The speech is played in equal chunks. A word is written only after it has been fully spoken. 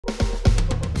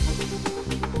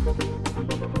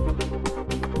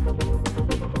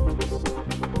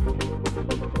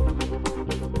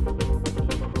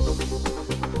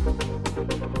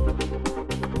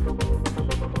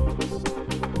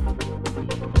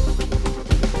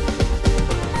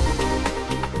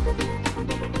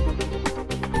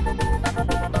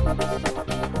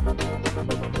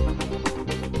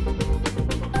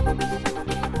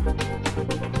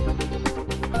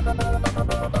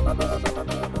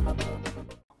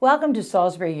Welcome to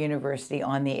Salisbury University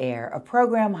on the Air, a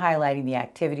program highlighting the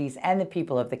activities and the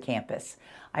people of the campus.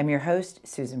 I'm your host,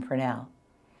 Susan Purnell.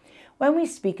 When we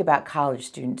speak about college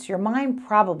students, your mind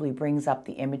probably brings up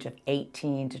the image of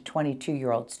 18 to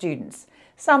 22-year-old students,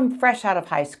 some fresh out of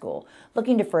high school,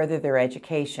 looking to further their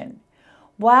education.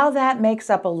 While that makes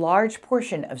up a large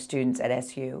portion of students at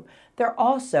SU, there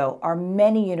also are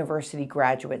many university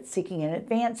graduates seeking an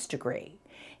advanced degree.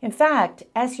 In fact,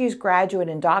 SU's graduate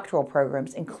and doctoral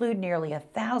programs include nearly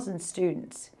 1,000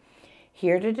 students.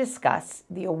 Here to discuss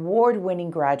the award-winning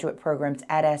graduate programs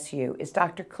at SU is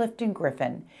Dr. Clifton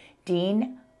Griffin,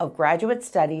 Dean of Graduate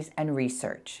Studies and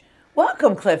Research.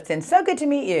 Welcome, Clifton. So good to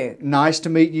meet you. Nice to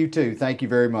meet you too. Thank you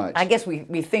very much. I guess we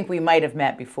think we might have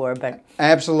met before, but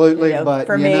absolutely. But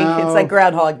for me, it's like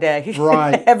Groundhog Day.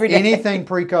 Right. Every day. Anything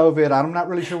pre-COVID, I'm not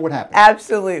really sure what happened.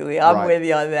 Absolutely. I'm with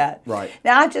you on that. Right.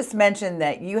 Now, I just mentioned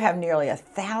that you have nearly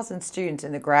 1,000 students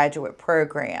in the graduate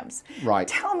programs. Right.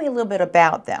 Tell me a little bit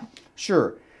about them.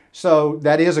 Sure. So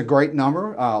that is a great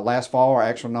number. Last fall, our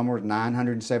actual number was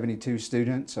 972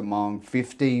 students among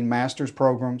 15 master's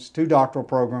programs, 2 doctoral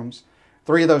programs.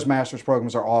 3 of those master's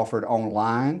programs are offered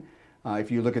online.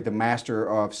 If you look at the Master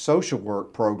of Social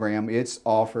Work program, it's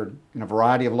offered in a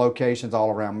variety of locations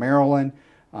all around Maryland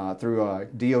through a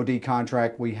DoD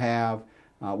contract we have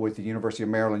with the University of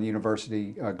Maryland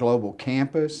University Global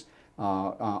Campus,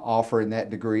 offering that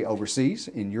degree overseas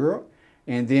in Europe.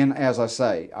 And then, as I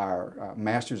say, our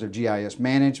Masters of GIS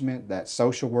Management, that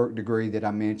social work degree that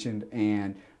I mentioned,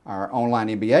 and our online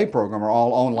MBA program are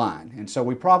all online. And so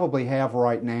we probably have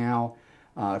right now,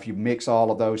 if you mix all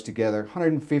of those together,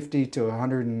 150 to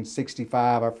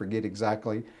 165, I forget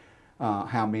exactly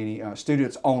how many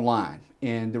students online.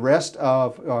 And the rest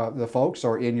of the folks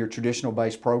are in your traditional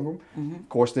based program. Mm-hmm. Of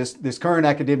course, this current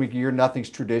academic year, nothing's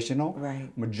traditional.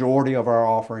 Right. Majority of our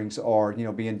offerings are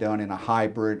being done in a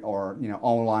hybrid or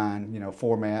online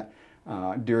format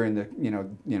during the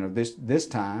this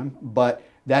time. But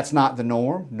that's not the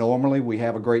norm. Normally, we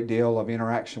have a great deal of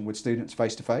interaction with students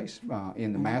face to face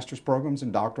in the master's programs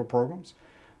and doctoral programs.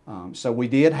 So we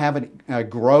did have a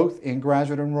growth in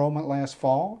graduate enrollment last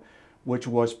fall, which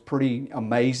was pretty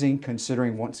amazing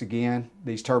considering, once again,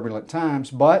 these turbulent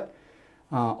times. But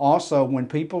also when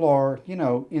people are,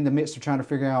 in the midst of trying to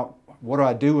figure out what do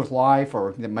I do with life,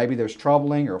 or maybe there's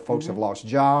troubling, or folks have lost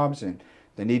jobs and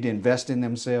they need to invest in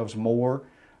themselves more.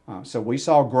 So we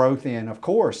saw growth in, of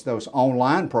course, those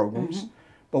online programs,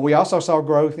 but we also saw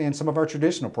growth in some of our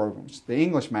traditional programs. The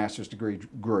English master's degree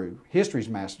grew, history's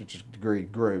master's degree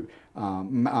grew,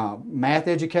 math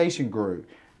education grew,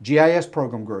 GIS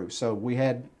program grew. So we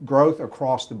had growth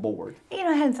across the board. I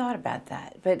hadn't thought about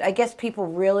that, but I guess people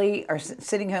really are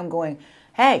sitting home going,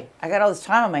 hey, I got all this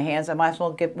time on my hands, I might as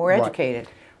well get more educated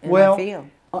in my field.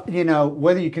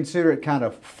 Whether you consider it kind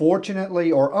of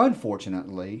fortunately or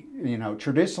unfortunately,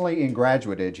 traditionally in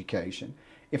graduate education,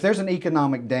 if there's an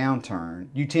economic downturn,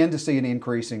 you tend to see an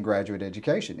increase in graduate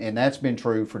education. And that's been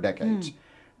true for decades.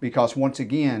 Because once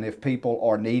again, if people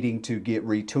are needing to get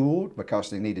retooled because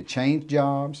they need to change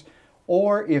jobs,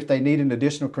 or if they need an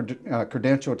additional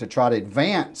credential to try to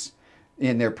advance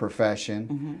in their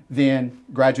profession, then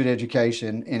graduate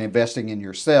education and investing in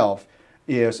yourself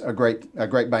is a great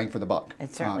bang for the buck,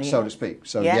 it certainly so is. to speak.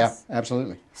 So yes. Yeah,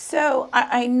 absolutely. So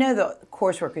I know the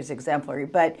coursework is exemplary,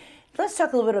 but let's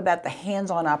talk a little bit about the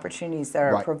hands-on opportunities that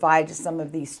are provided to some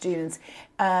of these students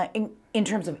in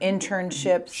terms of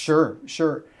internships.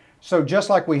 Sure. So just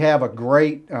like we have a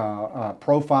great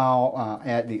profile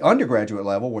at the undergraduate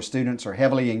level where students are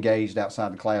heavily engaged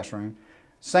outside the classroom,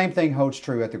 same thing holds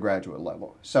true at the graduate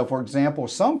level. So for example,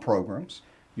 some programs,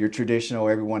 your traditional,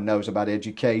 everyone knows about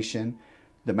education,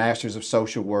 the Masters of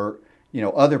Social Work,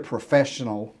 other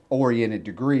professional-oriented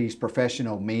degrees,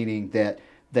 professional meaning that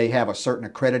they have a certain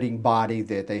accrediting body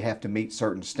that they have to meet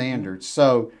certain standards.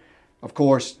 So, of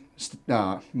course,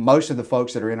 most of the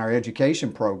folks that are in our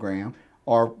education program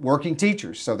are working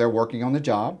teachers, so they're working on the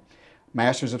job.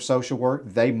 Masters of Social Work,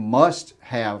 they must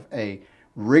have a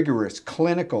rigorous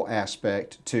clinical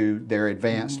aspect to their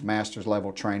advanced master's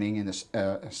level training in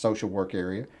the social work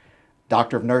area.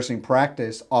 Doctor of Nursing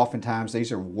practice, oftentimes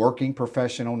these are working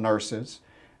professional nurses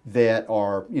that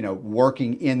are, you know,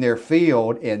 working in their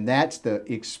field, and that's the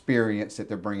experience that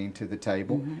they're bringing to the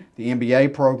table. The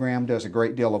MBA program does a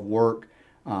great deal of work,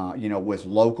 you know, with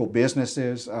local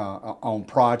businesses on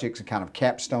projects and kind of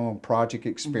capstone project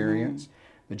experience.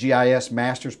 The GIS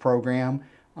Master's Program,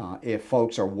 if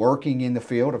folks are working in the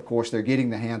field, of course, they're getting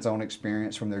the hands-on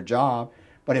experience from their job,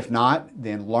 but if not,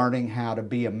 then learning how to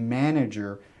be a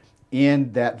manager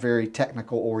in that very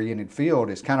technical-oriented field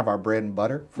is kind of our bread and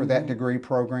butter for that degree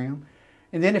program.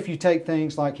 And then if you take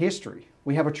things like history,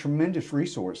 we have a tremendous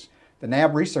resource. The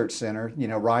NAB Research Center, you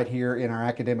know, right here in our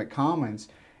academic commons,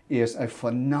 is a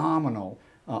phenomenal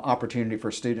opportunity for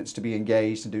students to be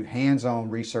engaged and do hands-on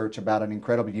research about an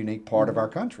incredibly unique part of our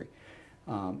country.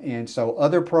 And so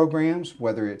other programs,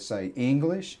 whether it's, say,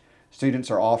 English,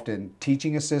 students are often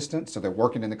teaching assistants, so they're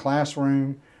working in the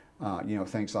classroom, you know,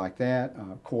 things like that.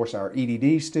 Of course, our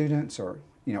EDD students are,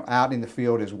 you know, out in the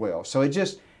field as well. So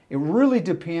it really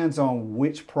depends on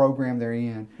which program they're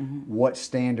in, what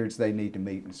standards they need to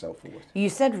meet, and so forth. You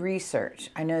said research.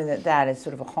 I know that that is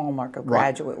sort of a hallmark of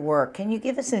graduate work. Can you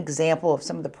give us an example of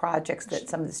some of the projects that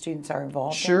some of the students are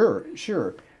involved in?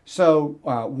 Sure. So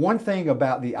one thing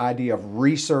about the idea of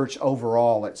research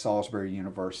overall at Salisbury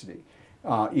University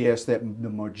is that the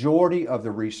majority of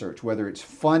the research, whether it's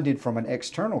funded from an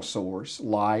external source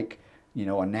like, you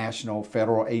know, a national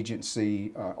federal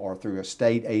agency or through a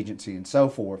state agency and so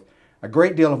forth, a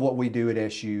great deal of what we do at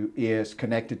SU is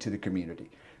connected to the community.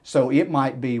 So it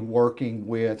might be working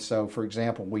with, so for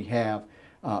example, we have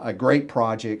a great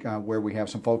project where we have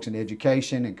some folks in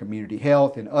education and community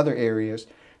health and other areas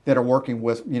that are working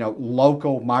with, you know,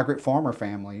 local migrant farmer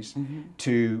families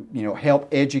to, you know, help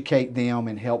educate them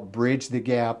and help bridge the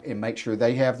gap and make sure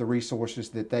they have the resources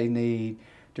that they need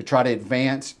to try to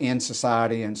advance in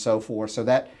society and so forth. So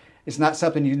that it's not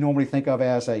something you normally think of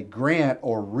as a grant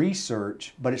or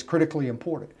research, but it's critically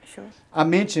important. Sure. I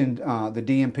mentioned the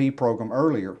DNP program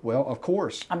earlier. Well, of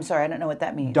course. I'm sorry, I don't know what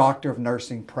that means. Doctor of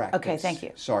Nursing Practice. Okay, thank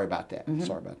you. Sorry about that.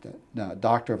 Sorry about that. No,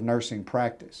 Doctor of Nursing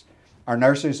Practice. Our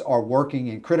nurses are working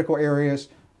in critical areas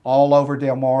all over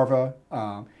Delmarva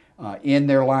in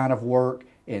their line of work,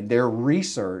 and their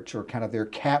research or kind of their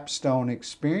capstone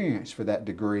experience for that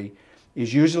degree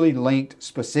is usually linked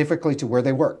specifically to where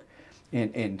they work.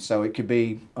 And so it could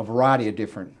be a variety of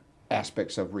different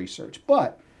aspects of research.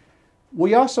 But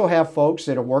we also have folks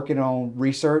that are working on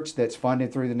research that's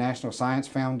funded through the National Science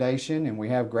Foundation, and we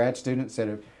have grad students that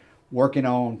are working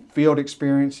on field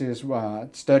experiences,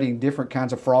 studying different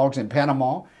kinds of frogs in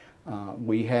Panama.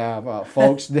 We have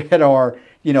folks that are,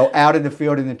 you know, out in the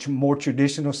field in the more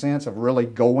traditional sense of really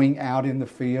going out in the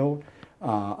field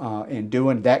and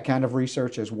doing that kind of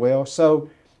research as well. So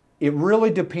it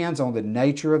really depends on the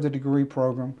nature of the degree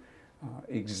program,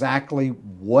 exactly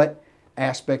what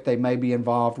aspect they may be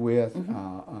involved with.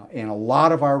 And a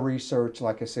lot of our research,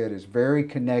 like I said, is very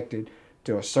connected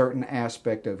to a certain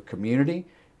aspect of community.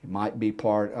 It might be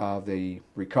part of the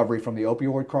recovery from the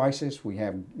opioid crisis. We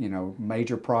have, you know,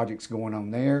 major projects going on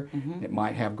there. It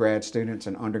might have grad students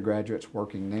and undergraduates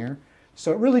working there.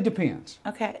 So it really depends.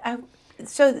 Okay.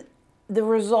 So the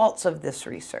results of this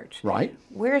research. Right.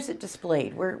 Where is it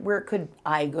displayed? Where could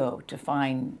I go to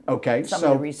find some of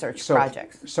the research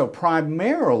projects? So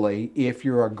primarily, if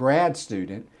you're a grad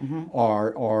student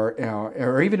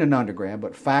or even an undergrad,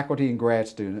 but faculty and grad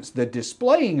students, the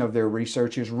displaying of their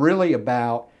research is really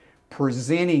about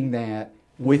presenting that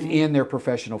within their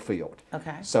professional field.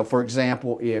 Okay. So for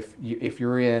example, if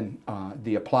you're in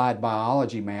the Applied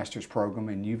Biology Master's Program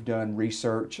and you've done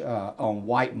research on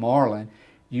white marlin,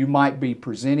 you might be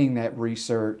presenting that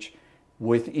research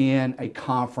within a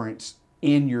conference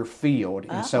in your field.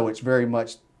 And so it's very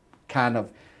much kind of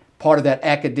part of that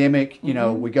academic, you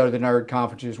know, we go to the nerd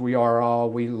conferences, we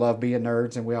love being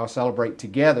nerds and we all celebrate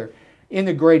together in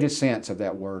the greatest sense of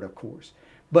that word, of course.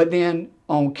 But then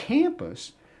on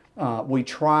campus, we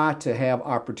try to have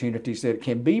opportunities that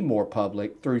can be more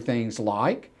public through things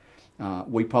like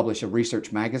we publish a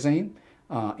research magazine.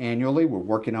 Annually. We're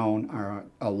working on our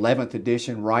 11th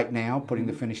edition right now, putting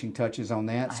the finishing touches on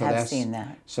that. I have seen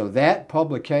that. So that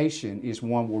publication is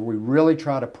one where we really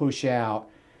try to push out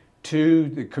to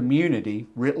the community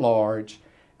writ large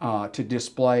to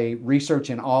display research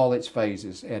in all its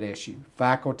phases at SU.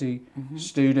 Faculty,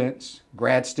 students,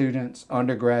 grad students,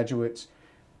 undergraduates,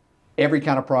 every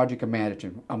kind of project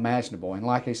imaginable. And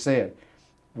like I said,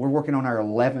 we're working on our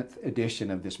 11th edition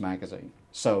of this magazine.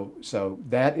 So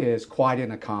that is quite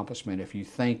an accomplishment if you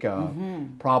think of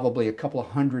probably a couple of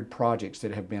hundred projects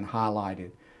that have been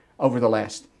highlighted over the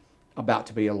last about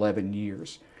to be 11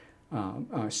 years.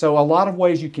 So a lot of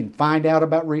ways you can find out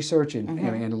about research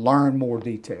and learn more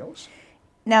details.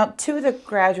 Now, two of the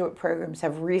graduate programs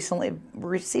have recently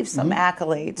received some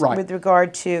accolades Right. with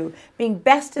regard to being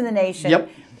best in the nation Yep.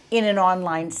 in an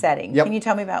online setting. Yep. Can you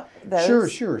tell me about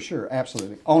those? Sure,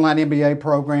 absolutely. Online MBA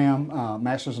program,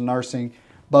 Masters of Nursing,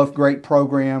 both great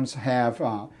programs have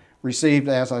received,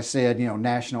 as I said,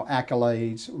 national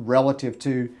accolades relative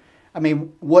to,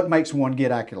 what makes one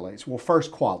get accolades? Well,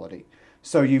 first, quality.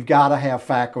 So you've got to have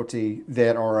faculty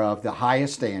that are of the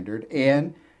highest standard,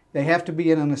 and they have to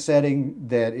be in a setting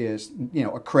that is,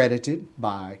 accredited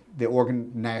by the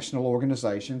national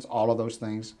organizations. All of those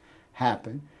things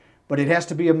happen. But it has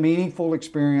to be a meaningful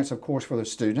experience, of course, for the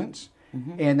students.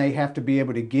 And they have to be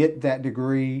able to get that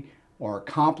degree or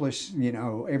accomplish,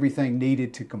 everything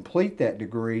needed to complete that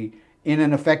degree in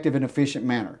an effective and efficient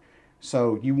manner.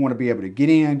 So you want to be able to get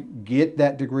in, get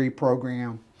that degree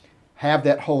program, have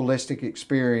that holistic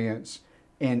experience,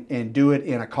 and do it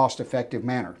in a cost-effective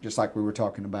manner, just like we were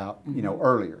talking about,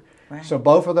 earlier. Right. So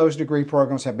both of those degree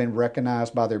programs have been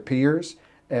recognized by their peers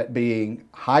at being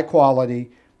high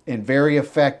quality and very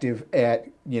effective at,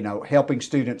 helping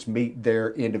students meet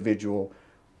their individual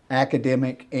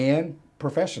academic and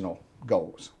professional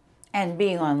goals. And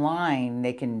being online,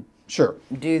 they can Sure.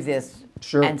 do this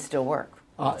Sure. and still work.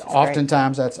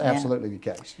 Oftentimes that's absolutely the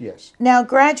case, yes. Now,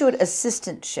 graduate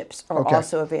assistantships are Okay.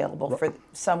 also available for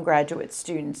some graduate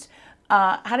students.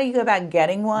 How do you go about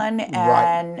getting one? Right.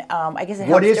 And I guess it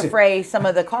What helps is it? defray some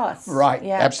of the costs. Right,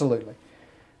 Yeah. absolutely.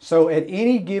 So at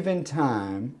any given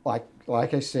time,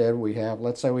 like I said,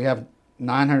 let's say we have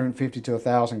 950 to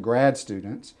 1,000 grad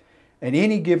students. At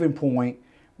any given point,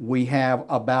 we have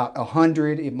about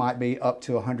 100, it might be up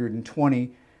to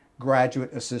 120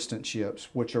 graduate assistantships,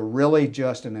 which are really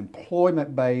just an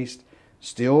employment-based,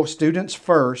 still students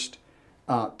first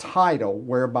title,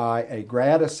 whereby a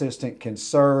grad assistant can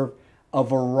serve a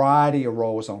variety of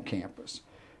roles on campus.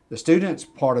 The students'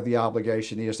 part of the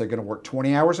obligation is they're going to work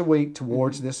 20 hours a week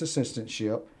towards this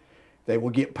assistantship. They will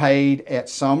get paid at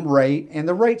some rate, and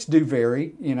the rates do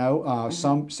vary.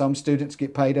 Some students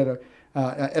get paid at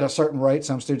a certain rate.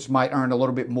 Some students might earn a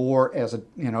little bit more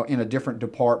in a different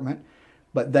department,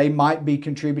 but they might be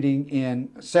contributing in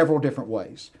several different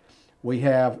ways. We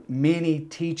have many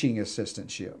teaching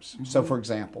assistantships. So, for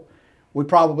example, we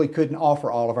probably couldn't offer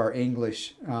all of our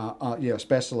English,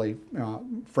 especially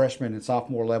freshman and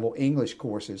sophomore level English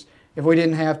courses, if we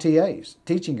didn't have TAs,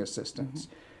 teaching assistants.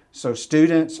 So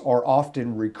students are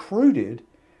often recruited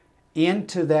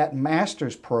into that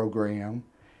master's program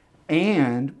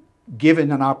and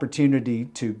given an opportunity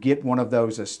to get one of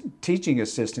those teaching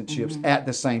assistantships at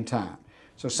the same time.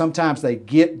 So sometimes they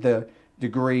get the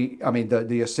degree,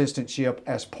 the assistantship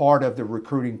as part of the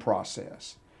recruiting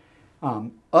process.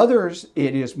 Others,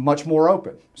 it is much more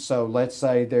open. So let's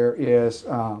say there is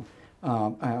an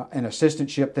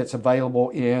assistantship that's available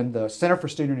in the Center for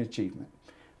Student Achievement.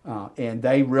 And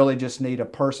they really just need a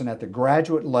person at the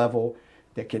graduate level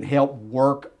that can help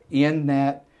work in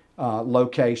that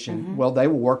location. Well, they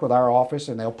will work with our office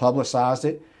and they'll publicize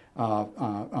it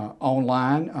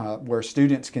online where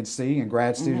students can see and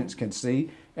grad students can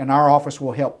see. And our office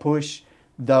will help push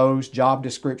those job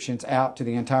descriptions out to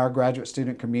the entire graduate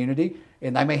student community.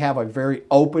 And they may have a very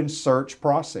open search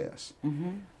process.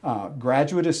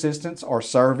 Graduate assistants are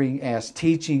serving as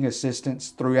teaching assistants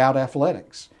throughout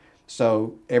athletics.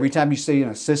 So every time you see an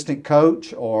assistant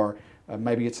coach, or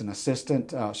maybe it's an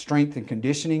assistant strength and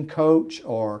conditioning coach,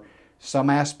 or some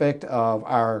aspect of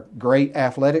our great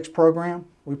athletics program,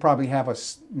 we probably have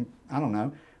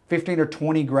 15 or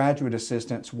 20 graduate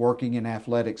assistants working in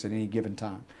athletics at any given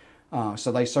time.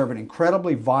 So they serve an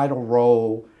incredibly vital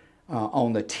role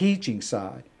on the teaching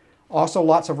side. Also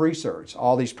lots of research,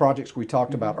 all these projects we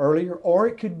talked about earlier, or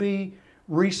it could be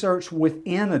research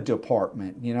within a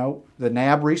department. The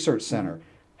NAB Research Center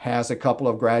has a couple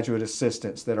of graduate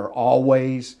assistants that are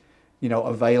always,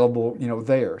 available,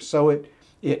 there. So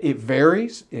it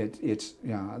varies.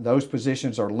 Those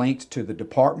positions are linked to the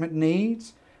department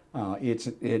needs.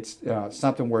 It's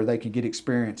something where they can get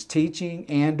experience teaching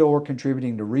and/or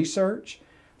contributing to research.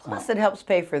 Plus, it helps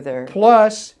pay for their It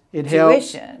tuition.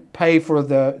 helps pay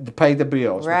the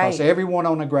bills, Right. because everyone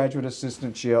on a graduate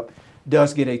assistantship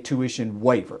does get a tuition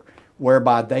waiver,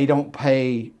 whereby they don't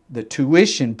pay the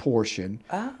tuition portion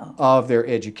of their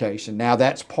education. Now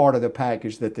that's part of the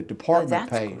package that the department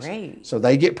pays. That's great. So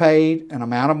they get paid an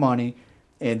amount of money,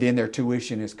 and then their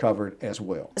tuition is covered as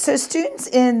well. So students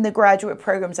in the graduate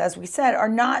programs, as we said, are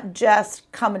not just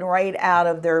coming right out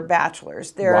of their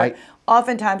bachelor's. They're Right.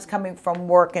 oftentimes coming from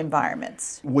work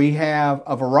environments. We have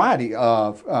a variety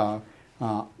of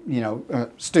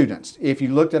students. If you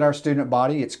looked at our student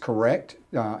body, it's correct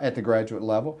at the graduate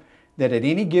level that at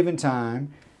any given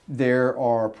time there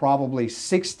are probably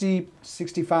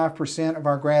 65% of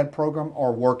our grad program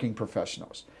are working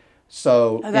professionals.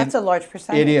 So that's a large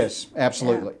percentage. It is,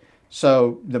 absolutely. Yeah.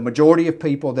 So the majority of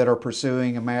people that are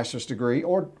pursuing a master's degree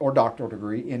or doctoral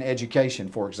degree in education,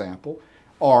 for example,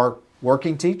 are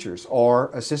working teachers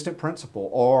or assistant principal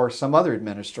or some other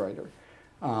administrator.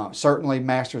 Certainly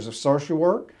masters of social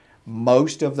work.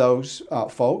 Most of those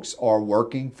folks are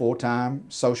working full-time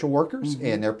social workers,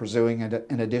 and they're pursuing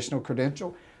an additional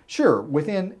credential. Sure,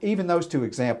 within even those two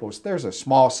examples, there's a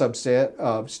small subset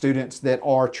of students that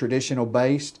are traditional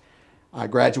based. I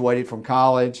graduated from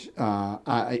college,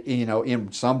 in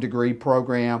some degree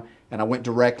program, and I went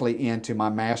directly into my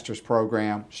master's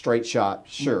program, straight shot.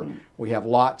 Sure, we have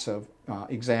lots of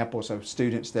examples of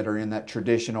students that are in that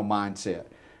traditional mindset,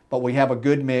 but we have a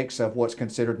good mix of what's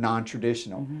considered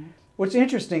non-traditional. What's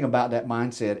interesting about that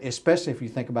mindset, especially if you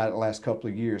think about it the last couple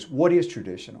of years, what is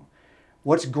traditional?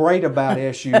 What's great about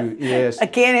SU is I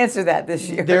can't answer that this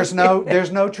year. There's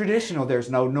no traditional,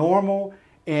 there's no normal.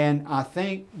 And I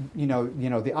think,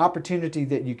 the opportunity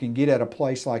that you can get at a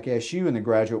place like SU in the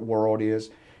graduate world is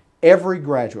every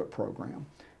graduate program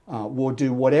will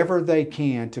do whatever they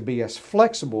can to be as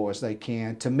flexible as they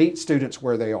can to meet students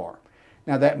where they are.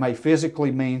 Now, that may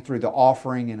physically mean through the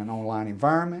offering in an online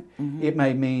environment. It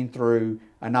may mean through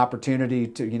an opportunity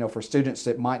to, for students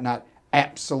that might not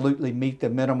absolutely meet the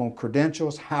minimum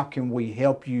credentials. How can we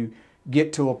help you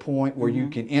get to a point where you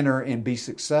can enter and be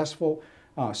successful?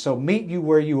 So meet you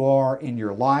where you are in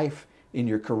your life, in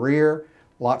your career.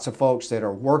 Lots of folks that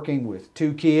are working with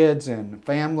 2 kids and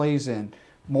families and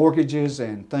mortgages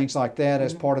and things like that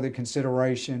as part of the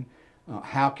consideration.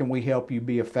 How can we help you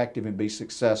be effective and be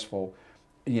successful,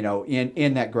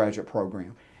 in that graduate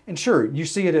program? And sure, you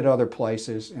see it at other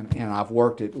places, and I've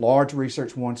worked at large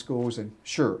Research One schools, and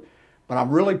sure, but I'm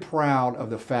really proud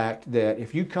of the fact that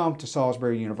if you come to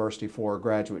Salisbury University for a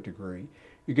graduate degree,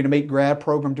 you're going to meet grad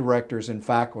program directors and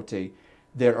faculty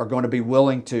that are going to be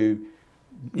willing to,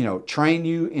 train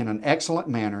you in an excellent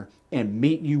manner and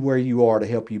meet you where you are to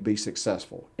help you be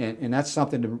successful. And that's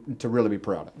something to really be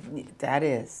proud of. That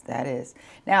is.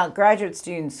 Now, graduate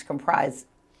students comprise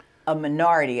a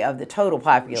minority of the total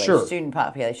population, student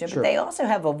population, but they also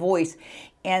have a voice,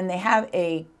 and they have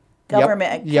a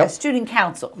government, a student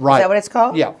council. Right. Is that what it's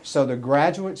called? Yeah. So the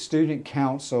Graduate Student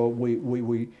Council,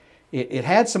 it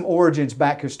had some origins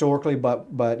back historically, but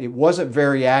it wasn't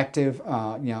very active.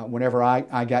 Whenever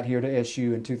I got here to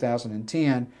SU in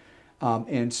 2010,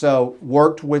 and so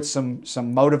worked with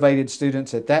some motivated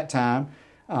students at that time.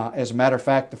 As a matter of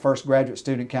fact, the first Graduate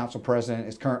Student Council president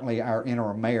is currently our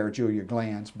interim mayor, Julia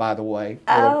Glanz, by the way.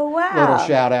 Little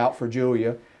shout out for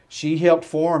Julia. She helped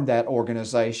form that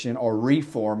organization or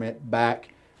reform it back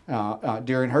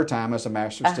during her time as a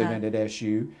master's student at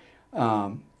SU.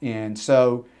 And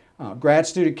so Grad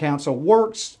Student Council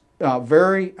works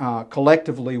very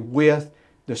collectively with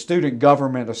the Student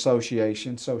Government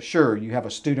Association. So sure, you have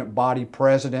a student body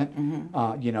president.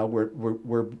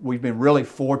 We've been really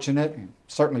fortunate, and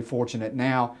certainly fortunate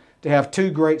now, to have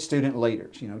 2 great student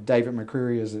leaders. David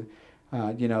McCreary is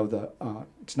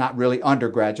it's not really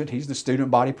undergraduate. He's the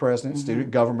student body president,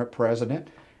 student government president.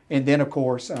 And then, of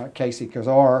course, Casey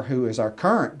Kazar, who is our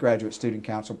current Graduate Student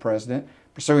Council president,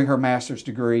 pursuing her master's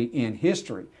degree in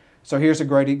history. So here's a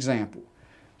great example.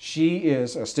 She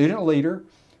is a student leader.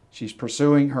 She's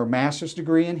pursuing her master's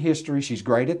degree in history. She's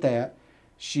great at that.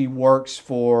 She works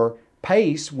for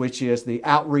PACE, which is the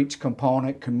outreach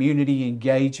component, community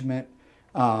engagement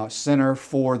center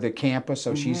for the campus.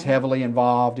 So she's heavily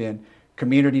involved in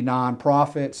community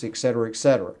nonprofits, et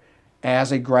cetera,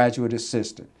 as a graduate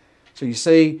assistant. So you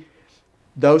see,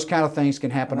 those kind of things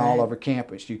can happen all over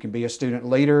campus. You can be a student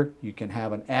leader. You can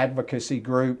have an advocacy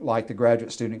group like the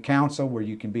Graduate Student Council, where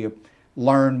you can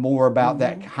learn more about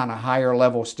that kind of higher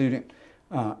level student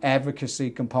advocacy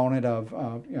component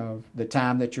of the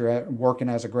time that you're working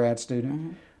as a grad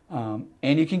student.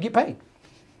 And you can get paid.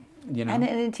 And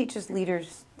it teaches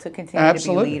leaders to continue to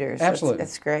be leaders. Absolutely.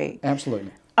 That's great.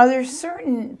 Absolutely. Are there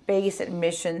certain base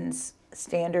admissions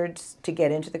standards to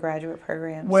get into the graduate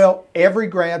programs? Well, every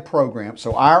grad program,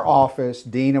 so our office,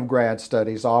 Dean of Grad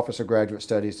Studies, Office of Graduate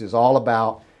Studies, is all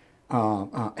about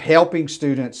helping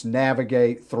students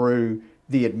navigate through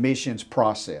the admissions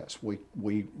process. We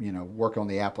work on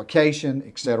the application,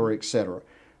 et cetera,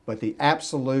 but the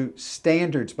absolute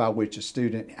standards by which a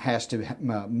student has to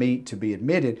meet to be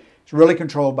admitted is really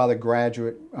controlled by the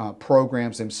graduate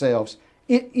programs themselves,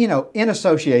 in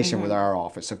association with our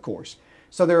office, of course.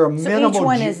 So there are minimal. So each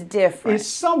one is different. It's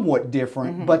somewhat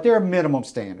different, but there are minimum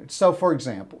standards. So, for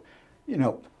example,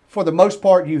 for the most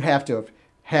part, you have to have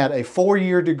had a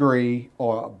 4-year degree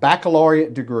or a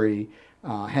baccalaureate degree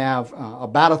have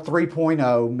about a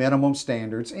 3.0 minimum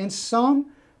standards, and some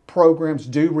programs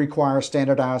do require a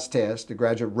standardized test, the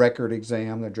graduate record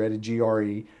exam, the dreaded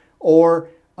GRE, or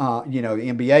the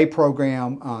MBA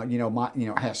program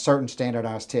has certain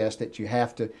standardized tests that you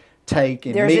have to take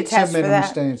and meet some minimum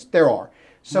standards. There are.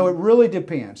 So it really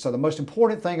depends. So the most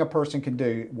important thing a person can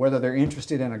do, whether they're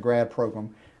interested in a grad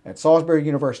program at Salisbury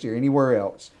University or anywhere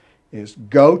else, is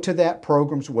go to that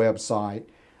program's website,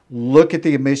 look at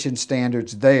the admission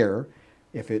standards there.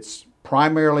 If it's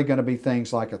primarily going to be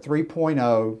things like a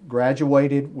 3.0,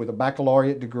 graduated with a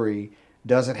baccalaureate degree,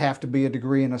 does it have to be a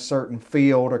degree in a certain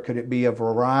field, or could it be a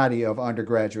variety of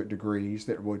undergraduate degrees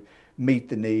that would meet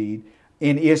the need?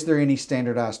 And is there any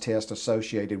standardized test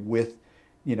associated with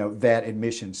that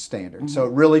admissions standard? So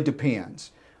it really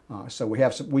depends. So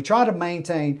we try to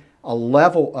maintain a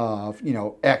level of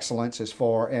excellence as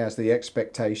far as the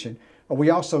expectation, but we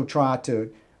also try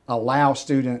to allow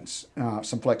students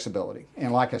some flexibility.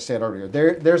 And like I said earlier,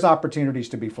 there's opportunities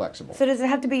to be flexible. So does it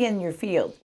have to be in your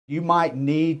field? You might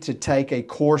need to take a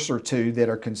course or two that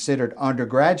are considered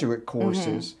undergraduate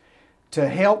courses to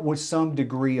help with some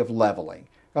degree of leveling.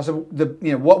 Because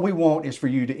what we want is for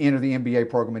you to enter the MBA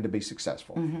program and to be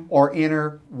successful, or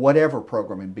enter whatever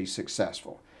program and be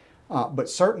successful. But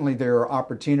certainly there are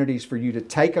opportunities for you to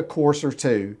take a course or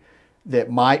two that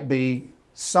might be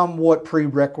somewhat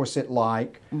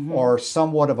prerequisite-like or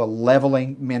somewhat of a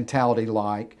leveling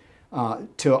mentality-like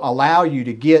to allow you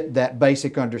to get that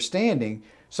basic understanding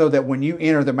so that when you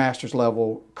enter the master's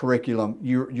level curriculum,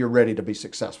 you're ready to be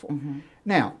successful.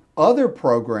 Now, other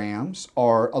programs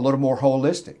are a little more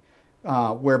holistic,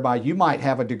 whereby you might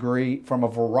have a degree from a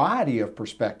variety of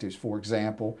perspectives, for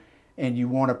example, and you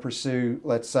want to pursue,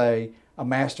 let's say, a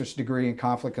master's degree in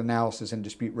conflict analysis and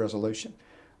dispute resolution.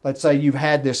 Let's say you've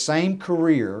had this same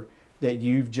career that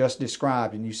you've just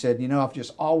described, and you said, I've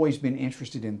just always been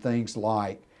interested in things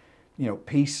like,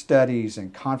 peace studies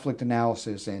and conflict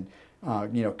analysis and,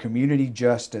 community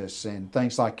justice and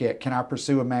things like that. Can I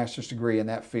pursue a master's degree in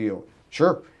that field?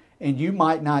 Sure. And you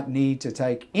might not need to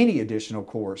take any additional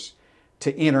course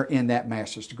to enter in that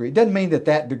master's degree. It doesn't mean that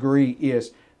that degree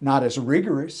is not as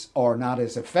rigorous or not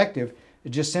as effective. It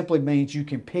just simply means you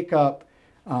can pick up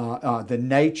the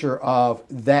nature of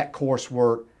that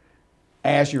coursework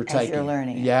as you're taking. As you're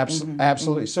learning. Yeah,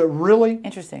 absolutely. So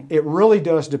it really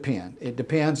does depend. It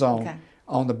depends on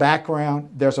the background.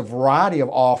 There's a variety of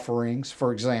offerings,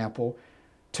 for example,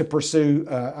 to pursue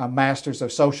a master's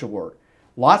of social work.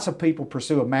 Lots of people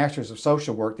pursue a master's of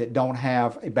social work that don't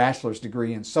have a bachelor's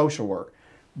degree in social work.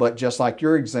 But just like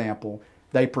your example,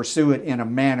 they pursue it in a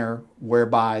manner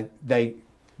whereby they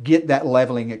get that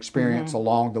leveling experience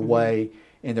along the way,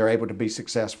 and they're able to be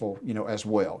successful, as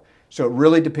well. So it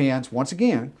really depends. Once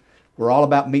again, we're all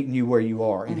about meeting you where you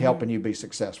are and helping you be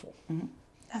successful.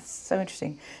 That's so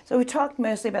interesting. So we talked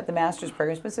mostly about the master's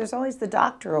programs, but there's always the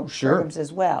doctoral programs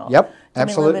as well. Yep, Tell absolutely.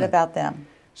 me a little bit about them.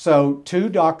 So 2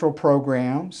 doctoral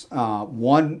programs.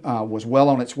 One was well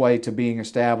on its way to being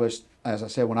established, as I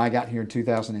said, when I got here in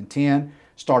 2010.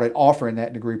 Started offering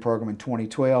that degree program in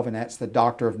 2012, and that's the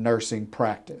Doctor of Nursing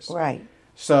Practice. Right.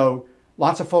 So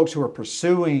lots of folks who are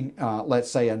pursuing, let's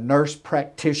say, a nurse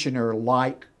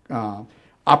practitioner-like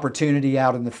opportunity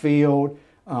out in the field,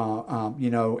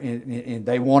 and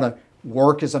they want to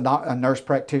work as a nurse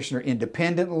practitioner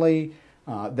independently.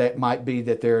 That might be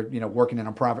that they're working in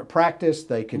a private practice.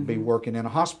 They could be working in a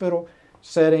hospital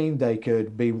setting. They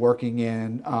could be working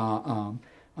in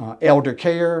elder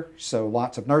care. So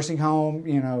lots of nursing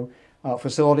home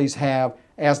facilities have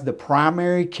as the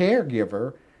primary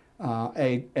caregiver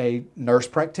a nurse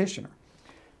practitioner.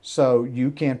 So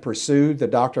you can pursue the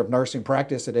Doctor of Nursing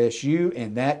Practice at SU,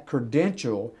 and that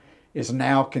credential is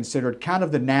now considered kind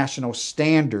of the national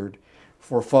standard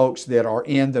for folks that are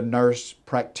in the nurse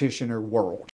practitioner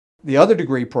world. The other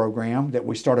degree program that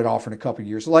we started offering a couple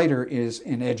years later is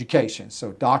in education.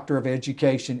 So Doctor of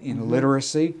Education in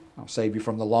Literacy. I'll save you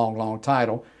from the long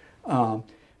title.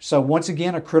 So once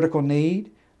again, a critical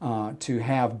need to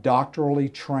have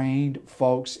doctorally trained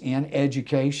folks in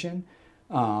education.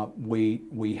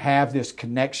 We have this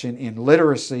connection in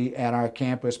literacy at our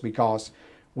campus because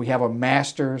we have a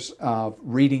Master's of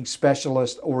Reading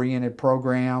Specialist oriented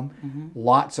program.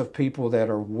 Lots of people that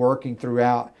are working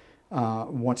throughout,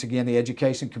 once again, the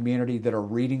education community that are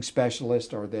reading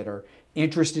specialists or that are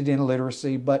interested in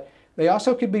literacy. But they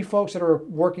also could be folks that are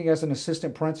working as an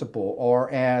assistant principal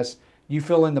or as you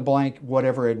fill in the blank,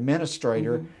 whatever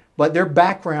administrator. But their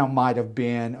background might have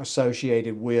been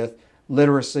associated with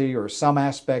literacy or some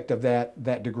aspect of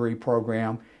that degree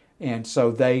program. And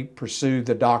so they pursue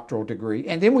the doctoral degree.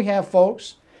 And then we have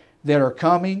folks that are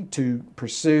coming to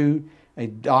pursue a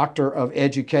Doctor of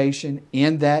Education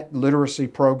in that literacy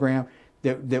program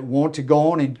that want to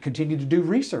go on and continue to do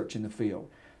research in the field.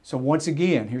 So once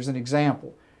again, here's an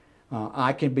example.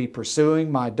 I can be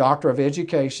pursuing my Doctor of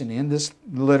Education in this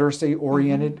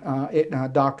literacy-oriented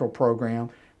doctoral program,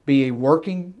 be a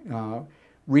working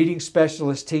reading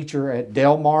specialist teacher at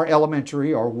Del Mar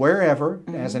Elementary or wherever,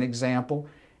 as an example,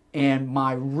 and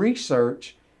my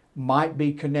research might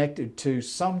be connected to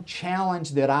some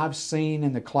challenge that I've seen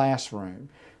in the classroom,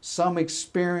 some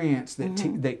experience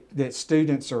that, that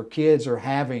students or kids are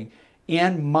having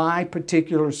in my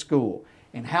particular school.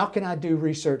 And how can I do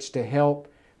research to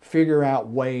help figure out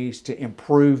ways to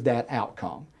improve that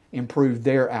outcome, improve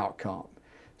their outcome?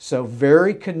 So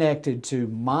very connected to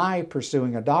my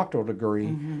pursuing a doctoral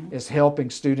degree is helping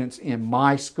students in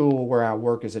my school where I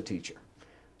work as a teacher.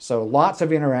 So lots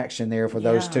of interaction there for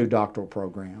those two doctoral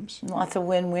programs. Lots of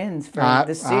win-wins for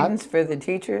the students, for the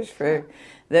teachers, for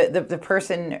the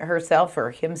person herself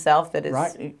or himself that is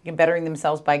bettering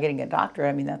themselves by getting a doctorate.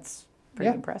 I mean, that's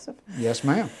pretty impressive. Yes,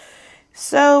 ma'am.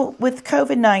 So with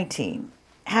COVID-19,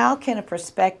 how can a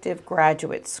prospective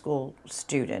graduate school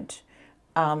student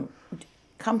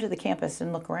come to the campus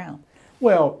and look around?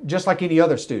 Well, just like any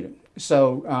other student.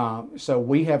 So, so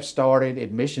we have started,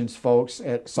 admissions folks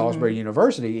at Salisbury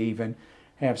University even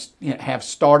have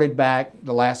started back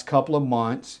the last couple of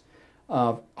months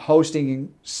of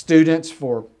hosting students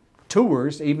for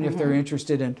tours, even if they're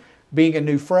interested in being a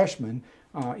new freshman.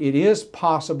 It is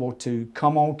possible to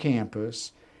come on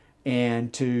campus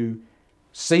and to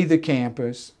see the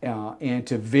campus and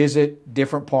to visit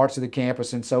different parts of the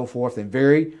campus and so forth in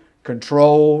very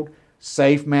controlled,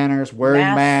 safe manners, wearing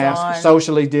masks,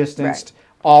 socially distanced,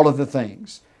 all of the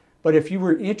things. But if you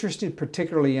were interested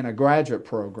particularly in a graduate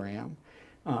program,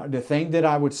 the thing that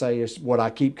I would say is what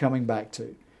I keep coming back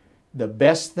to. The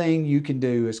best thing you can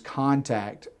do is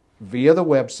contact via the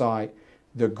website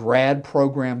the grad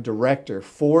program director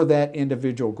for that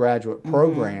individual graduate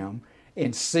program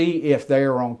and see if they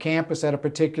are on campus at a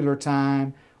particular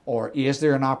time, or is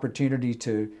there an opportunity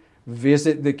to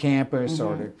visit the campus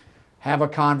or to have a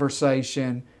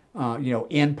conversation,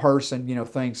 in person,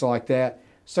 things like that.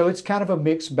 So it's kind of a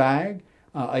mixed bag.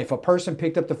 If a person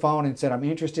picked up the phone and said, I'm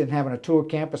interested in having a tour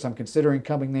campus, I'm considering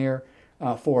coming there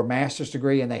for a master's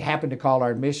degree, and they happen to call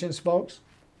our admissions folks,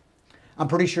 I'm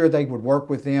pretty sure they would work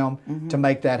with them to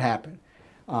make that happen.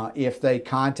 If they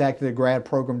contacted the grad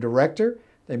program director,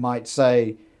 they might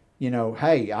say,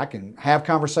 hey, I can have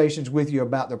conversations with you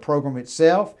about the program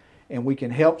itself, and we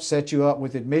can help set you up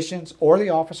with admissions or the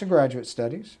Office of Graduate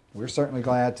Studies. We're certainly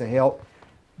glad to help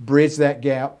bridge that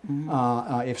gap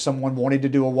if someone wanted to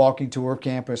do a walking tour of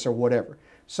campus or whatever.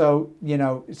 So,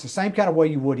 it's the same kind of way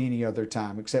you would any other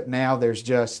time, except now there's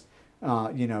just,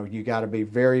 you got to be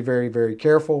very, very, very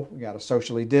careful. We got to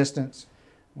socially distance.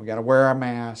 We got to wear our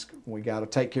mask. We got to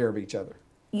take care of each other.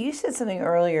 You said something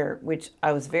earlier which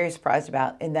I was very surprised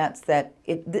about, and that's that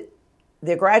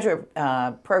the graduate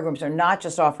programs are not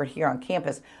just offered here on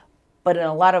campus, but in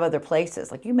a lot of other places.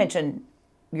 Like you mentioned,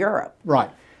 Europe. Right.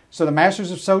 So the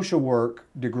Masters of Social Work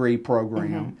degree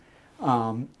program,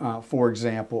 for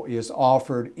example, is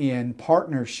offered in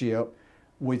partnership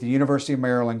with the University of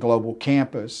Maryland Global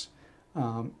Campus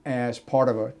as part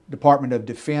of a Department of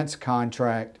Defense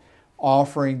contract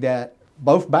offering that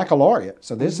both baccalaureate.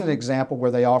 So this is an example where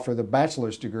they offer the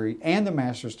bachelor's degree and the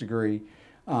master's degree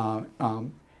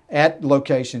at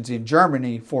locations in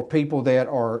Germany for people that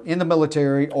are in the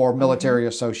military or military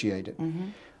associated.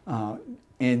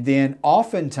 And then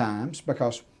oftentimes,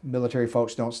 because military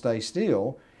folks don't stay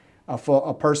still,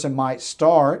 a person might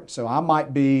start, so I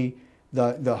might be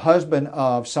the husband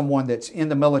of someone that's in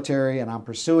the military and I'm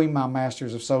pursuing my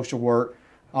Master's of Social Work.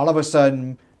 All of a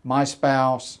sudden, my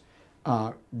spouse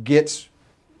gets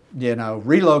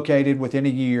relocated within a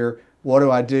year. What do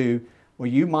I do? Well,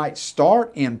 you might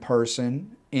start in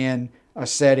person in a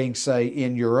setting, say,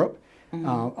 in Europe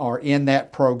or in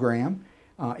that program,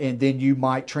 and then you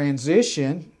might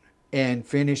transition and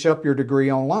finish up your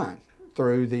degree online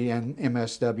through the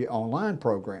MSW online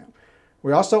program.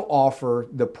 We also offer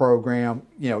the program,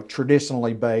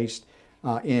 traditionally based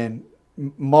in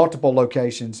multiple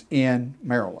locations in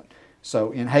Maryland.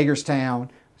 So in Hagerstown,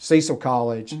 Cecil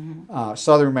College,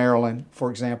 Southern Maryland,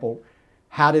 for example.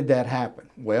 How did that happen?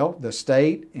 Well, the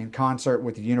state, in concert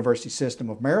with the University System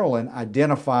of Maryland,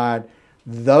 identified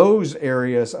those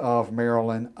areas of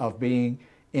Maryland of being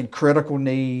in critical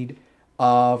need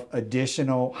of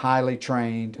additional highly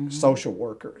trained social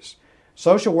workers.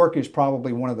 Social work is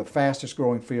probably one of the fastest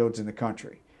growing fields in the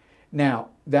country. Now,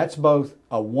 that's both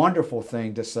a wonderful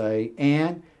thing to say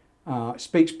and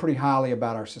speaks pretty highly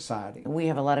about our society. We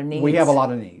have a lot of needs. We have a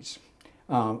lot of needs.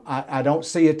 I don't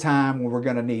see a time when we're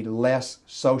going to need less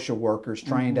social workers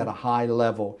trained at a high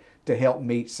level to help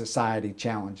meet society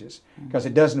challenges, because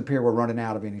it doesn't appear we're running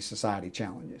out of any society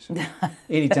challenges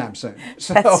anytime soon.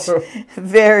 So, that's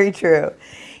very true.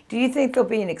 Do you think there'll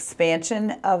be an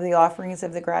expansion of the offerings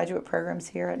of the graduate programs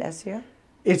here at SU?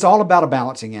 It's all about a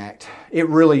balancing act. It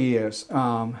really is.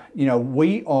 Salisbury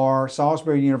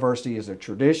University is a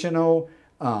traditional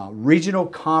regional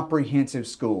comprehensive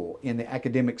school. In the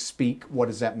academic speak, what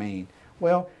does that mean?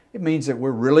 Well, it means that we're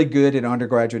really good at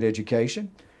undergraduate education.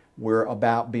 We're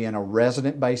about being a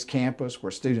resident-based campus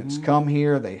where students come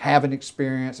here, they have an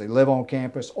experience, they live on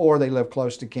campus, or they live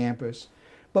close to campus.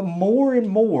 But more and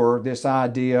more, this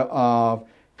idea of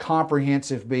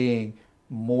comprehensive being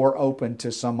more open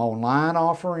to some online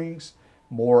offerings,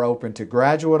 more open to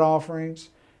graduate offerings,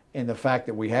 and the fact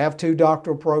that we have 2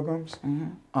 doctoral programs.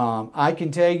 I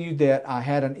can tell you that I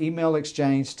had an email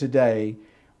exchange today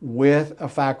with a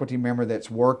faculty member that's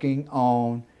working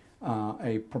on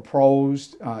a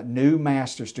proposed new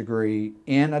master's degree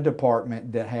in a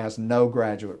department that has no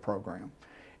graduate program.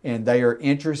 And they are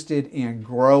interested in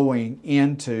growing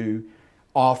into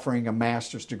offering a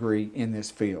master's degree in this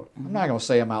field. I'm not going to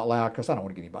say them out loud because I don't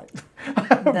want to get anybody.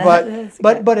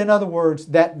 but in other words,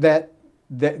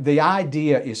 the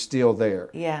idea is still there.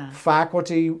 Yeah.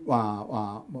 Faculty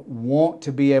want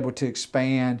to be able to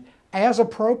expand as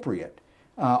appropriate,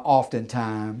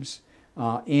 oftentimes,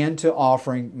 into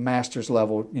offering master's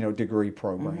level, degree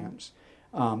programs.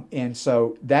 And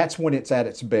so that's when it's at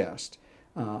its best.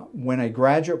 When a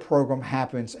graduate program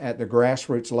happens at the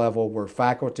grassroots level where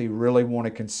faculty really want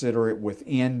to consider it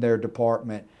within their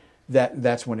department,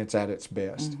 that's when it's at its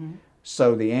best.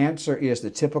 So the answer is the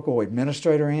typical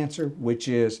administrator answer, which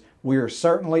is we are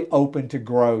certainly open to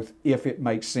growth if it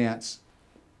makes sense.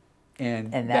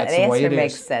 And that that's the way answer it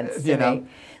makes is. sense to me.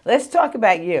 Let's talk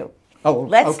about you. Oh,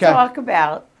 Let's okay. talk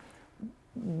about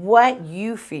what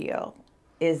you feel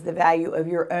is the value of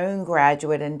your own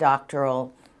graduate and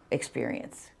doctoral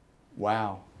experience.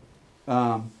 Wow.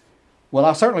 Well,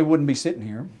 I certainly wouldn't be sitting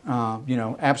here,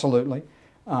 absolutely.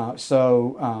 It's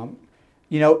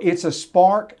a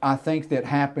spark, I think, that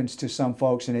happens to some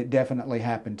folks, and it definitely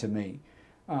happened to me.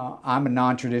 I'm a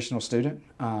non-traditional student.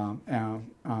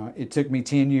 It took me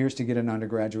 10 years to get an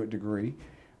undergraduate degree.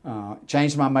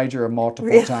 Changed my major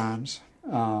multiple times.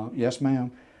 Yes,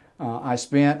 ma'am. I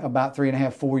spent about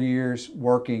 3.5, 4 years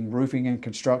working roofing and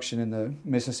construction in the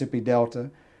Mississippi Delta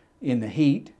in the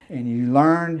heat. And you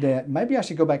learn that maybe I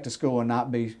should go back to school and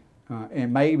not be,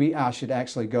 and maybe I should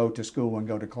actually go to school and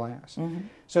go to class.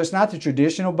 So it's not the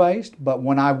traditional based, but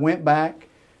when I went back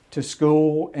to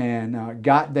school and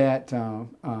got that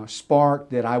spark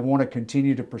that I want to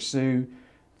continue to pursue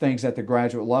things at the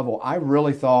graduate level, I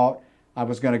really thought I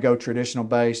was going to go traditional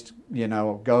based,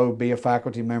 go be a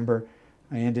faculty member.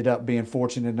 I ended up being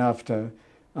fortunate enough to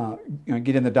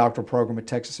get in the doctoral program at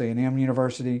Texas A&M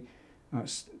University,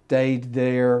 stayed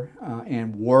there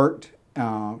and worked,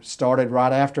 started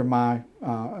right after my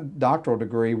doctoral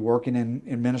degree working in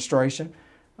administration.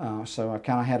 So I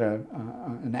kind of had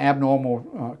an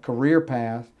abnormal career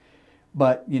path,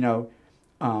 but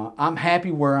I'm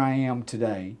happy where I am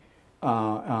today.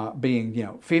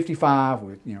 Being 55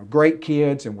 with great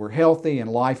kids, and we're healthy and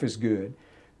life is good.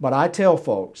 But I tell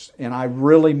folks, and I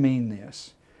really mean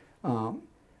this,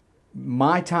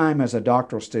 my time as a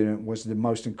doctoral student was the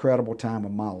most incredible time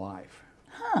of my life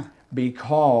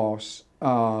because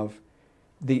of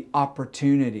the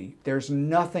opportunity. There's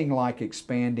nothing like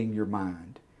expanding your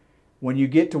mind. When you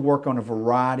get to work on a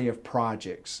variety of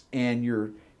projects and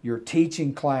you're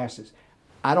teaching classes,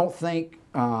 I don't think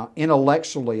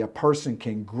intellectually a person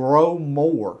can grow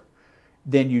more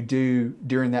than you do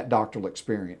during that doctoral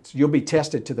experience. You'll be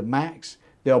tested to the max.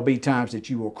 There'll be times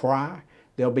that you will cry.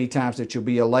 There'll be times that you'll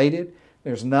be elated.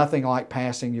 There's nothing like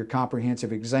passing your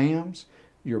comprehensive exams,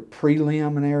 your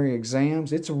preliminary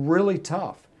exams. It's really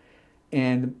tough.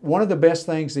 And one of the best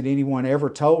things that anyone ever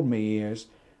told me is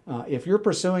if you're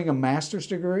pursuing a master's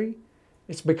degree,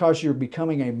 it's because you're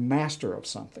becoming a master of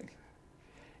something.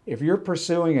 If you're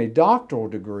pursuing a doctoral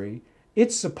degree,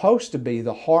 it's supposed to be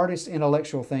the hardest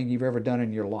intellectual thing you've ever done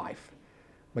in your life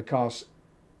because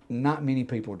not many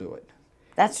people do it.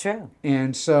 That's true.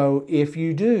 And so if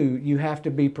you do, you have to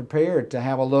be prepared to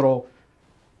have a little,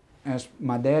 as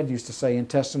my dad used to say,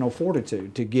 intestinal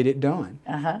fortitude to get it done.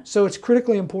 So it's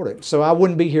critically important. So I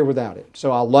wouldn't be here without it.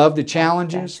 So I love the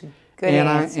challenges. Good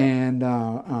answer.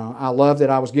 I love that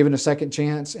I was given a second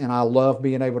chance, and I love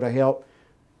being able to help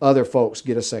other folks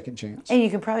get a second chance. And you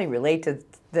can probably relate to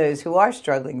those who are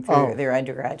struggling through their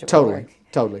undergraduate Totally, work.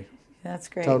 totally. That's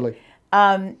great. Totally.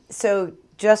 So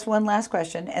just one last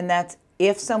question, and that's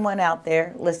if someone out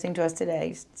there listening to us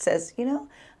today says, you know,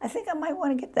 I think I might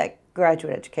want to get that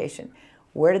graduate education,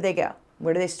 where do they go?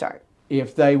 Where do they start?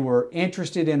 If they were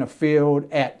interested in a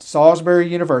field at Salisbury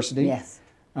University, Yes.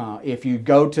 If you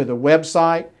go to the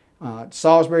website,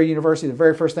 Salisbury University, the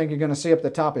very first thing you're going to see up the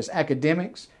top is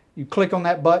academics. You click on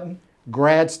that button,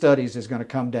 grad studies is going to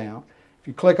come down. If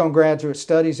you click on graduate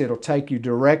studies, it'll take you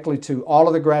directly to all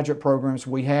of the graduate programs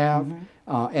we have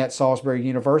at Salisbury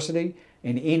University,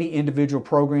 and any individual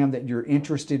program that you're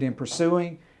interested in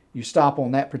pursuing, you stop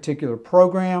on that particular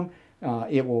program.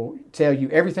 It will tell you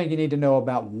everything you need to know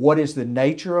about what is the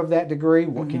nature of that degree,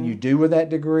 what can you do with that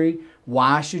degree,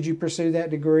 why should you pursue that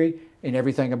degree, and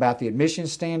everything about the admission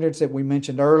standards that we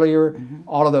mentioned earlier,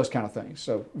 all of those kind of things.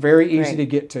 So very easy to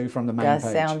get to from the main page.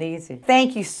 Does sound easy.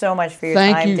 Thank you so much for your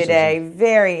Thank time you, today. Susan.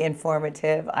 Very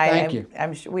informative. Thank you.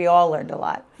 I'm sure we all learned a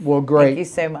lot. Well, great. Thank you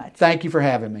so much. Thank you for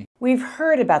having me. We've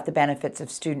heard about the benefits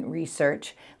of student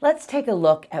research. Let's take a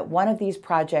look at one of these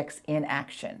projects in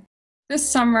action. This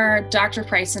summer, Dr.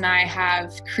 Price and I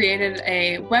have created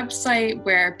a website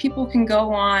where people can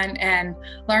go on and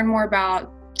learn more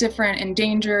about different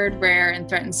endangered, rare, and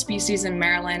threatened species in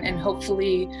Maryland, and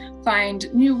hopefully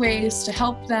find new ways to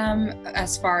help them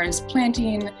as far as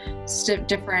planting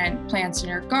different plants in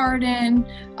your garden.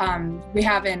 We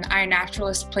have an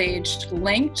iNaturalist page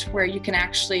linked where you can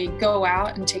actually go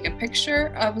out and take a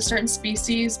picture of a certain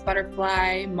species,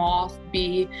 butterfly, moth,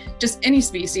 bee, just any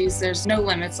species. There's no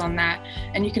limits on that.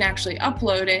 And you can actually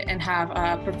upload it and have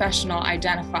a professional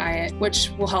identify it, which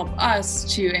will help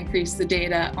us to increase the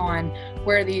data on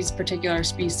where these particular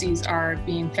species are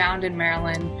being found in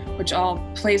Maryland, which all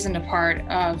plays into part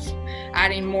of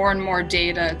adding more and more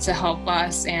data to help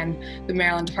us and the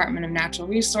Maryland Department of Natural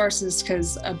Resources,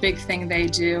 because a big thing they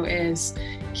do is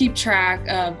keep track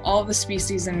of all the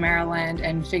species in Maryland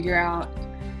and figure out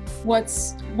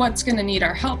what's going to need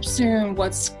our help soon,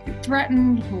 what's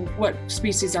threatened, what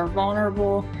species are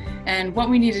vulnerable, and what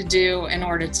we need to do in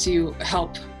order to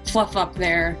help fluff up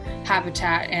their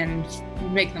habitat and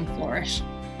make them flourish.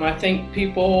 I think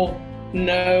people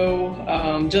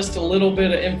know just a little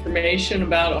bit of information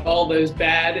about all those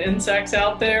bad insects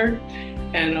out there,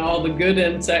 and all the good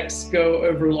insects go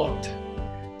overlooked.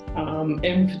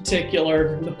 In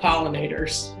particular, the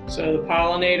pollinators. So the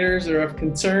pollinators are of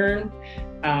concern.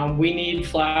 We need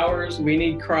flowers, we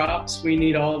need crops, we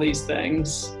need all these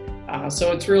things.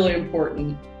 So it's really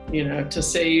important, you know, to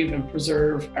save and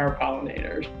preserve our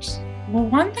pollinators. Well,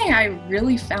 one thing I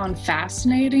really found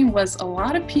fascinating was a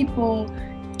lot of people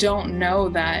don't know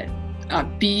that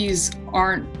bees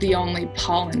aren't the only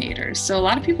pollinators. So a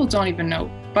lot of people don't even know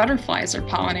butterflies are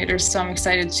pollinators. So I'm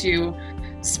excited to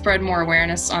spread more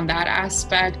awareness on that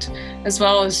aspect, as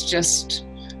well as just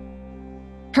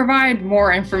provide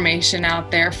more information out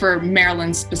there for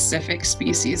Maryland-specific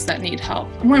species that need help.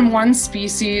 When one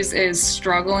species is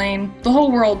struggling, the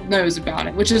whole world knows about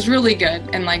it, which is really good.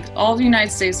 And like all the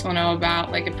United States will know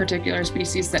about like a particular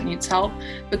species that needs help,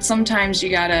 but sometimes you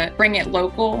gotta bring it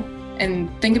local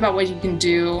and think about what you can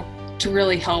do to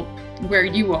really help where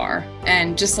you are.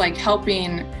 And just like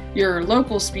helping your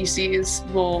local species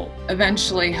will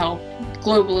eventually help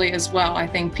globally as well. I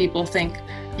think people think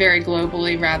very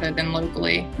globally rather than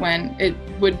locally, when it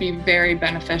would be very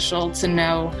beneficial to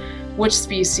know which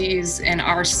species in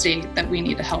our state that we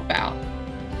need to help out.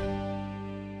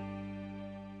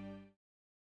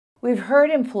 We've heard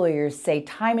employers say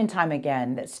time and time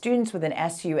again that students with an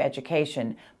SU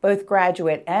education, both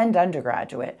graduate and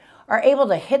undergraduate, are able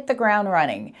to hit the ground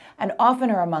running and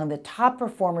often are among the top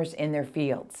performers in their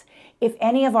fields. If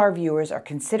any of our viewers are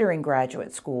considering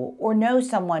graduate school or know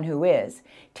someone who is,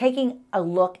 taking a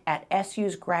look at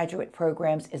SU's graduate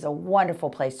programs is a wonderful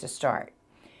place to start.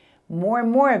 More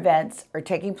and more events are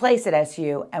taking place at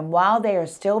SU, and while they are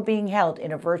still being held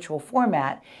in a virtual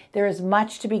format, there is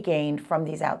much to be gained from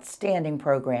these outstanding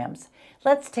programs.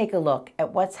 Let's take a look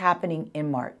at what's happening in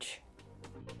March.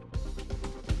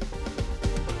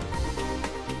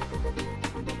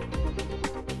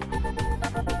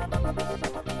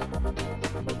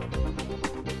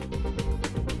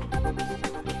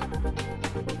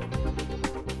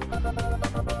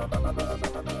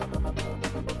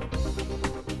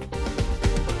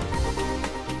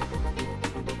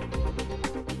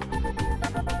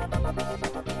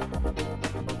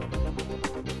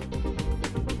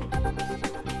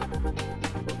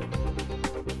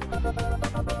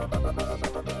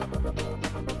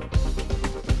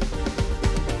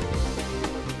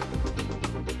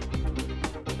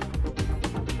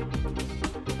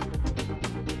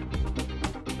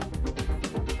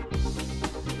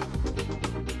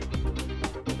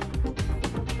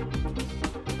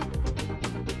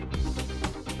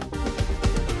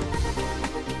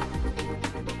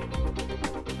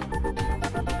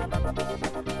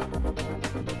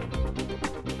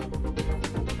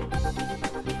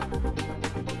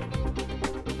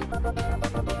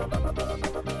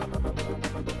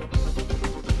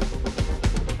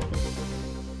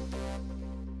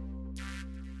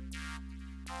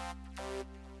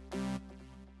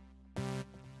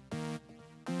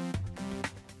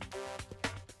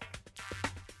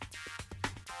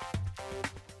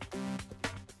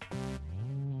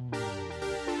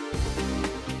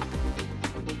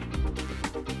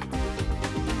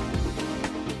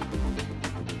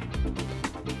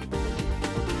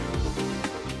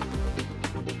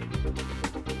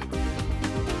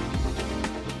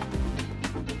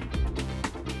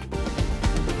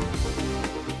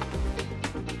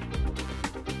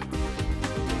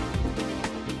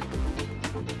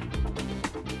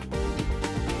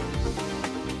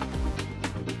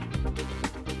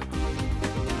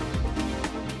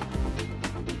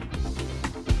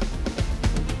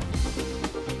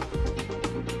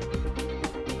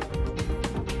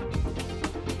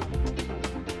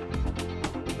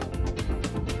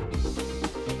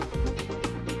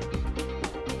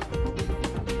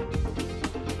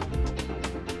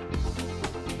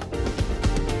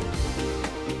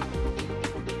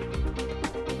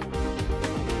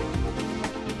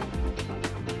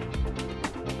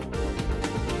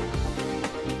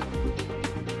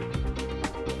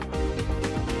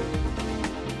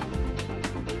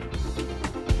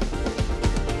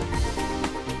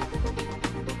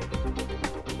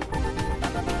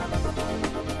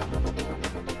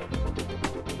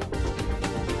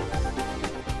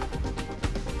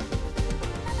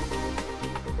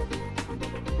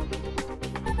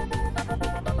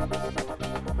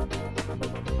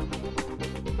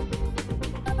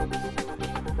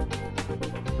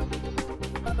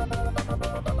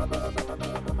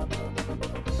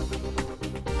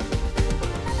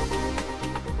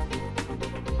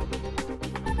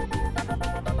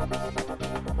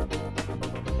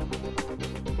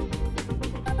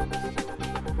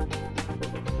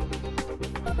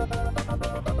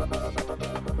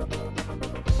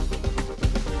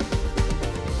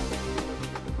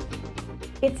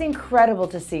 It's incredible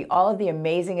to see all of the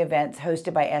amazing events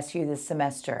hosted by SU this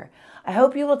semester. I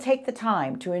hope you will take the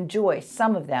time to enjoy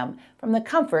some of them from the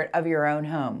comfort of your own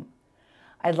home.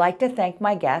 I'd like to thank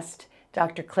my guest,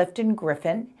 Dr. Clifton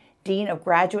Griffin, Dean of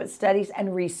Graduate Studies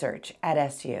and Research at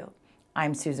SU.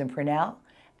 I'm Susan Purnell,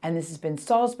 and this has been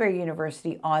Salisbury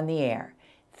University on the Air.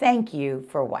 Thank you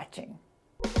for watching.